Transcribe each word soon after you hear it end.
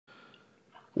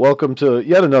Welcome to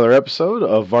yet another episode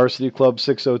of Varsity Club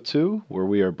 602, where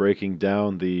we are breaking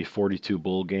down the 42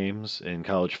 bowl games in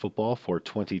college football for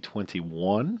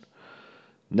 2021.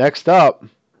 Next up,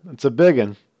 it's a big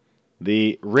one,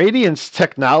 the Radiance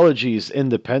Technologies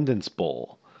Independence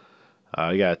Bowl.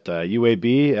 You got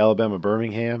UAB, Alabama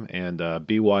Birmingham, and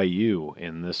BYU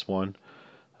in this one.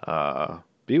 BYU,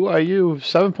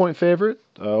 7-point favorite.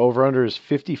 Over-under is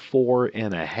 54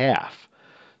 and a half.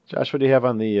 Josh, what do you have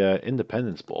on the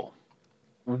Independence Bowl?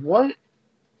 What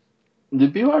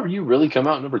did BYU really come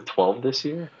out number 12 this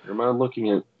year? Or am I looking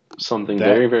at something That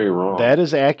very, very wrong? that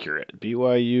is accurate.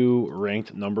 BYU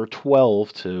ranked number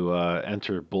 12 to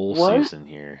enter bowl What season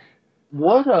here.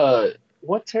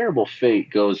 what terrible fate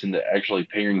goes into actually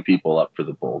pairing people up for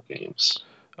the bowl games?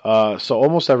 So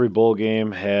almost every bowl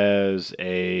game has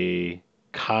a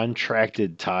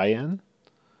contracted tie-in.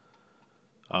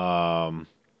 Um,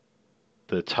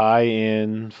 the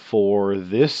tie-in for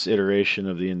this iteration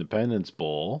of the Independence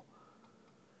Bowl,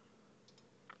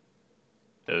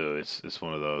 oh, it's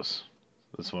one of those.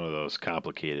 It's one of those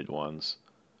complicated ones.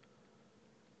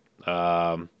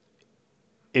 Um,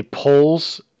 it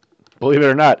pulls, believe it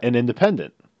or not, an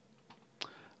independent.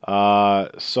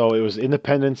 So it was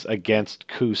Independence against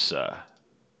Coosa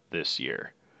this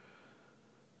year.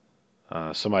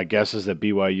 So my guess is that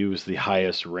BYU is the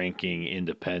highest ranking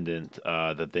independent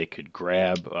that they could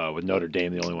grab, with Notre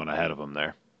Dame the only one ahead of them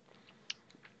there.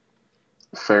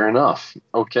 Fair enough.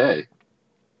 Okay.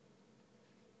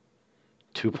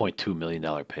 $2.2 million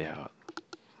payout.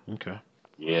 Okay.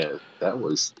 Yeah, that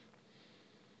was.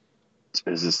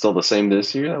 Is it still the same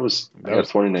this year? I That got was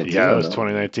 2019 yeah, that on was that one.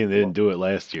 2019. They didn't do it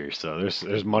last year, so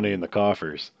there's money in the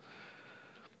coffers.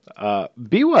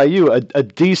 BYU, a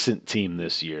decent team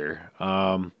this year.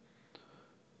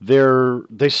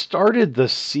 They started the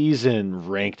season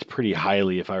ranked pretty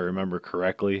highly, if I remember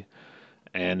correctly.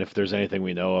 And if there's anything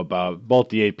we know about both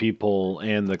the AP poll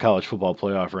and the college football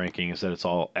playoff ranking, is that it's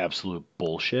all absolute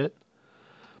bullshit.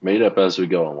 Made up as we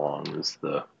go along is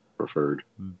the preferred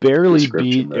Barely description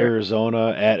beat there.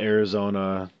 Arizona at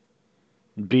Arizona.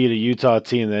 Beat a Utah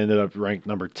team that ended up ranked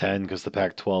number 10 because the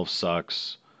Pac-12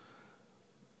 sucks.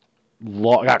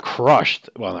 Got crushed.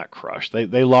 Well, not crushed.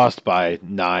 They lost by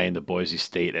 9 to Boise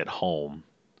State at home.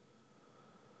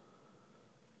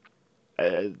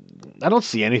 Uh, I don't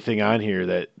see anything on here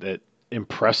that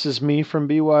impresses me from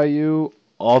BYU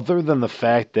other than the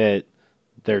fact that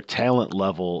their talent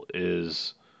level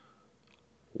is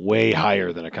way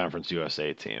higher than a Conference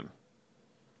USA team.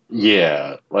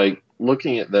 Yeah, like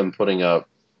looking at them putting up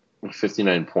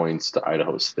 59 points to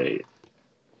Idaho State,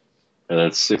 and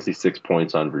that's 66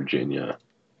 points on Virginia.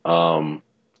 Um,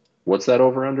 what's that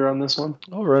over under on this one?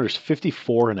 Over unders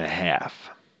 54 and a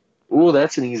half. Ooh,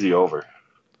 that's an easy over.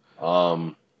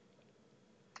 Um,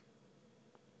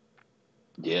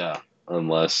 yeah,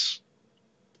 unless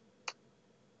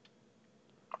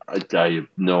I have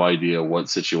no idea what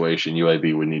situation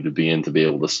UAB would need to be in to be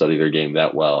able to study their game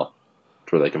that well,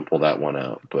 to where they can pull that one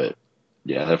out. But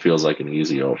yeah, that feels like an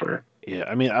easy over. Yeah,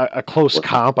 I mean a close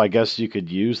comp. I guess you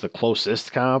could use the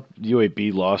closest comp.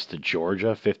 UAB lost to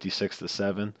Georgia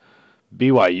 56-7.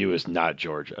 BYU is not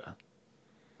Georgia.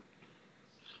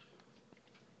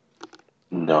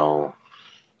 No,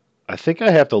 I think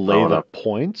I have to lay no, the no.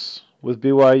 points with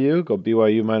BYU. Go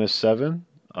BYU -7.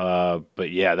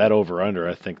 But yeah, that over under.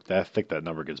 I think that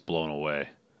number gets blown away.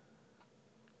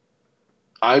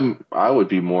 I would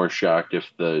be more shocked if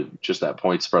the just that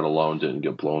point spread alone didn't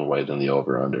get blown away than the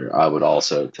over under. I would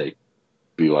also take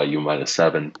BYU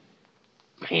 -7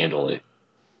 handily.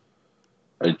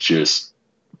 I just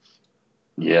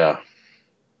yeah.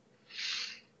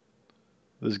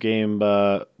 This game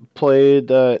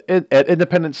played at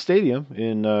Independence Stadium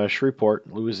in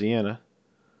Shreveport, Louisiana.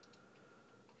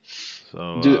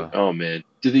 So Oh man,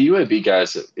 do the UAB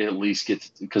guys at least get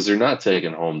because they're not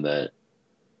taking home that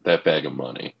bag of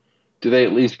money? Do they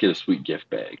at least get a sweet gift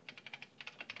bag?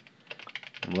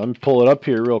 let me pull it up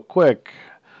here real quick.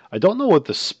 I don't know what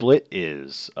the split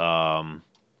is. I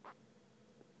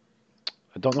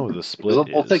don't know what the Because split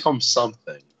they'll take is. home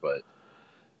something, but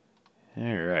All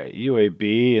right,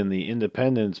 UAB and the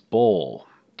Independence Bowl.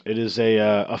 It is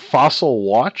a fossil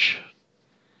watch,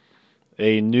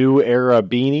 a new era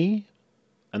beanie,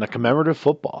 and a commemorative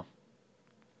football.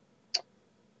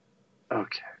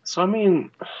 okay. So I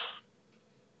mean,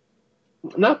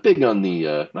 not big on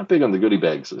the goodie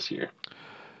bags this year.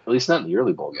 At least not in the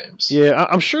early bowl games. Yeah,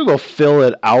 I'm sure they'll fill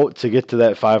it out to get to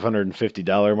that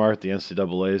 $550 mark the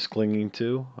NCAA is clinging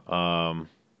to.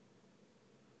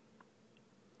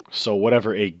 So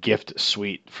whatever a gift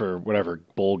suite for whatever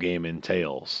bowl game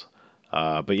entails.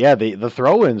 But yeah, the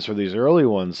throw-ins for these early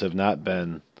ones have not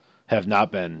been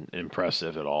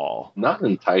impressive at all. Not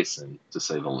enticing, to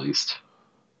say the least.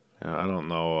 I don't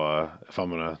know if I'm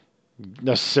gonna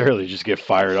necessarily just get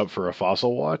fired up for a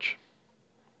Fossil watch.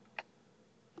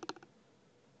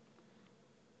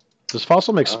 Does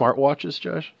Fossil make Uh, smartwatches,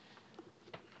 Josh?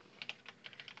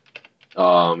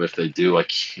 if they do, I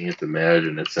can't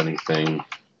imagine it's anything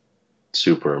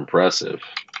super impressive.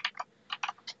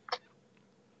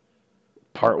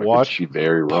 Part I could watch, be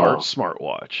very part wrong.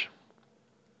 smartwatch.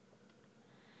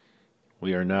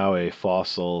 We are now a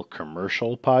Fossil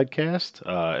commercial podcast.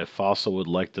 If Fossil would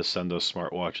like to send us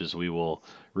smartwatches, we will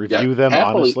Yeah, review them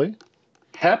honestly.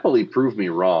 happily prove me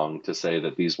wrong to say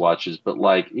that these watches, but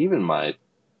like even my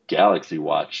Galaxy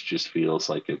watch just feels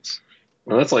like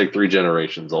that's like 3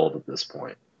 generations old at this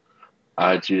point.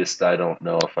 I don't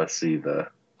know if I see the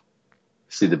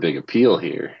big appeal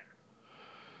here.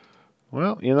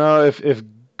 Well, if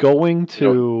going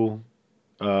You know,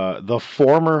 to the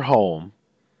former home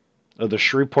of the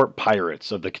Shreveport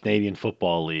Pirates of the Canadian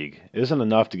Football League isn't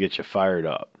enough to get you fired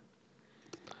up,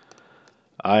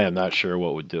 I am not sure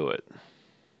what would do it.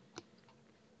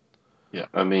 yeah.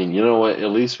 I mean, you know what? At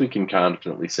least we can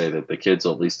confidently say that the kids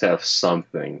will at least have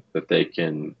something that they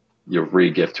can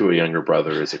re-gift to a younger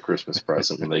brother as a Christmas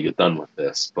present when they get done with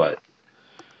this. But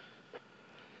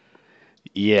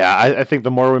Yeah, I think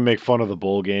the more we make fun of the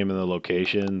bowl game and the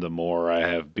location, the more I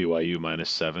have BYU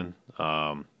 -7.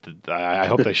 I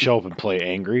hope they show up and play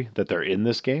angry that they're in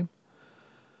this game.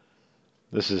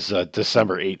 This is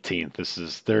December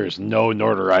 18th. There is no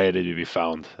notoriety to be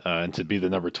found, and to be the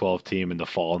number 12 team and to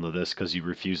fall into this because you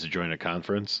refuse to join a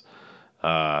conference.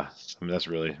 I mean that's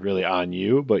really on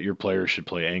you, but your players should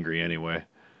play angry anyway.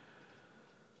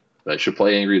 they should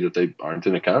play angry that they aren't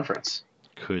in a conference.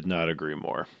 Could not agree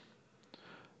more.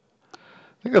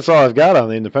 I think that's all I've got on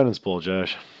the Independence Bowl,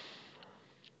 Josh.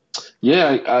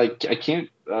 Yeah, I can't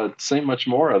say much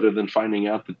more other than finding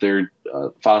out that their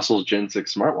Fossil's Gen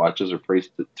 6 smartwatches are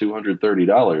priced at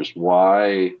 $230.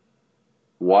 Why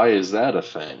is that a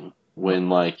thing when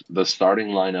like the starting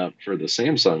lineup for the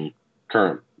Samsung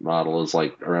current model is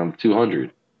like around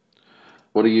 200?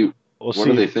 What do you We'll what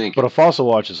are see, they but a thinking? fossil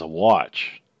watch is a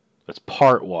watch. It's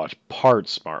part watch, part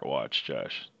smartwatch,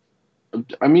 Josh.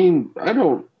 I mean,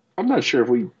 I'm not sure if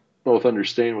we both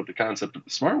understand what the concept of the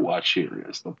smartwatch here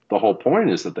is. The whole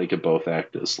point is that they could both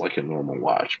act as like a normal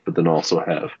watch, but then also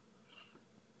have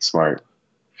smart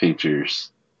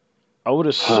features. I would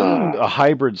assume All a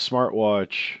hybrid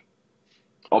smartwatch.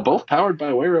 both powered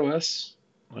by Wear OS.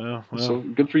 Well, So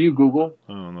good for you, Google.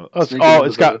 I don't know. Sneaking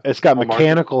into the It's got home market.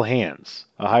 mechanical hands.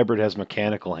 A hybrid has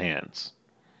mechanical hands.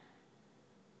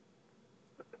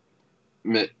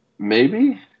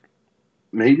 Maybe,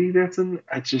 maybe that's an.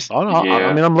 I just Oh no, I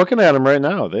yeah. mean I'm looking at them right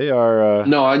now. They are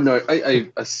No, I know.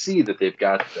 I see that they've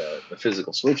got the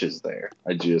physical switches there.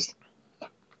 I just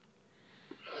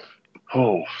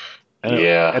oh and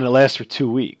yeah. it lasts for 2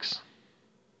 weeks.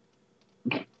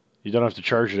 You don't have to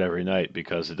charge it every night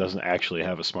because it doesn't actually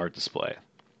have a smart display.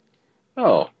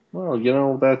 Oh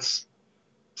well, that's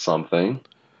something.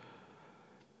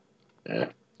 Yeah,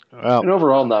 Well, and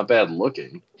overall not bad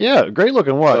looking. yeah, great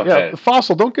looking Go watch. Yeah, ahead.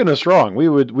 Fossil. Don't get us wrong. We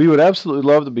would absolutely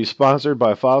love to be sponsored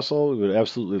by Fossil. We would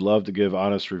absolutely love to give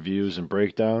honest reviews and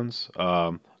breakdowns.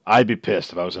 I'd be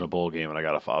pissed if I was in a bowl game and I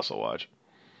got a Fossil watch.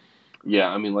 Yeah,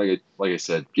 I mean, like I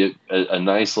said, get a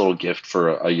nice little gift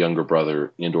for a younger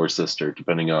brother and or sister,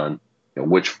 depending on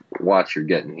which watch you're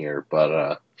getting here.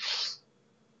 But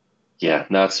yeah,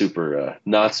 not super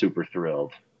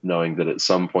thrilled knowing that at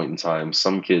some point in time,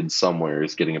 some kid somewhere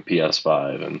is getting a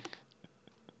PS5 and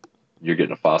you're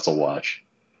getting a Fossil watch.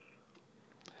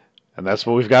 And that's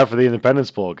what we've got for the Independence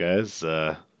Bowl, guys.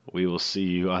 We will see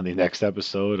you on the next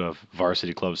episode of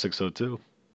Varsity Club 602.